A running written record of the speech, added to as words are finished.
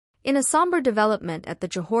In a somber development at the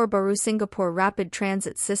Johor Bahru Singapore Rapid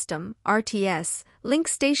Transit System (RTS) link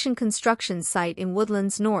station construction site in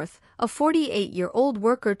Woodlands North, a 48-year-old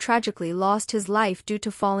worker tragically lost his life due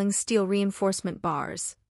to falling steel reinforcement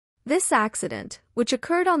bars. This accident, which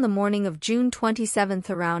occurred on the morning of June 27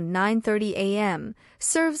 around 9:30 a.m.,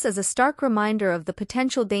 serves as a stark reminder of the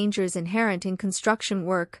potential dangers inherent in construction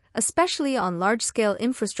work, especially on large-scale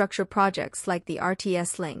infrastructure projects like the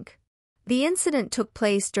RTS link. The incident took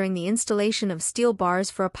place during the installation of steel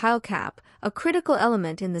bars for a pile cap, a critical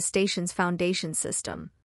element in the station's foundation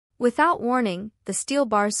system. Without warning, the steel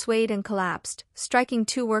bars swayed and collapsed, striking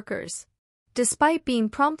two workers. Despite being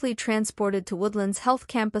promptly transported to Woodlands Health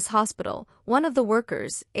Campus Hospital, one of the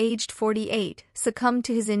workers, aged 48, succumbed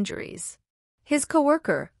to his injuries. His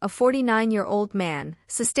co-worker, a 49-year-old man,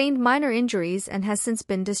 sustained minor injuries and has since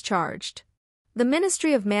been discharged. The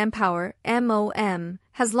Ministry of Manpower, MOM,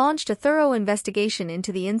 has launched a thorough investigation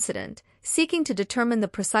into the incident, seeking to determine the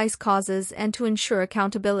precise causes and to ensure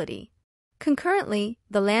accountability. Concurrently,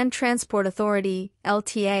 the Land Transport Authority,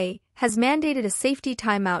 LTA, has mandated a safety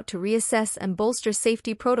timeout to reassess and bolster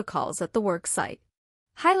safety protocols at the work site.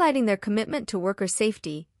 Highlighting their commitment to worker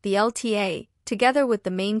safety, the LTA, together with the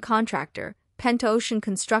main contractor, Penta Ocean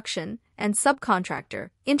Construction, and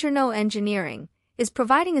subcontractor, Interno Engineering, is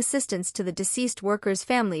providing assistance to the deceased worker's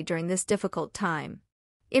family during this difficult time.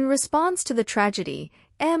 In response to the tragedy,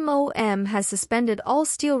 MOM has suspended all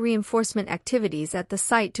steel reinforcement activities at the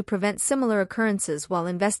site to prevent similar occurrences while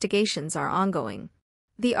investigations are ongoing.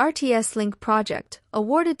 The RTS Link project,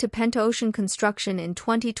 awarded to Penta Ocean Construction in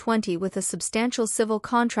 2020 with a substantial civil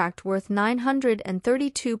contract worth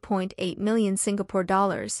 932.8 million Singapore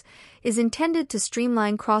dollars, is intended to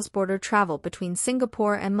streamline cross-border travel between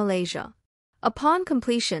Singapore and Malaysia. Upon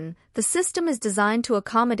completion, the system is designed to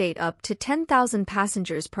accommodate up to 10,000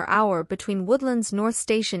 passengers per hour between Woodlands North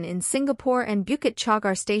Station in Singapore and Bukit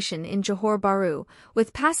Cagar Station in Johor Bahru,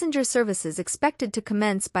 with passenger services expected to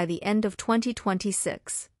commence by the end of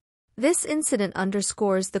 2026. This incident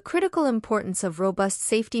underscores the critical importance of robust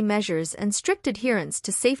safety measures and strict adherence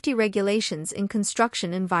to safety regulations in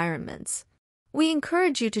construction environments. We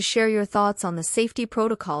encourage you to share your thoughts on the safety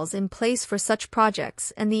protocols in place for such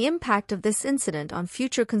projects and the impact of this incident on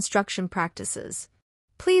future construction practices.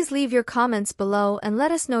 Please leave your comments below and let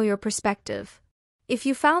us know your perspective. If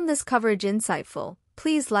you found this coverage insightful,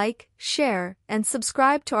 please like, share, and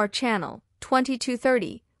subscribe to our channel,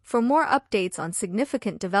 2230, for more updates on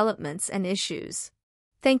significant developments and issues.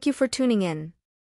 Thank you for tuning in.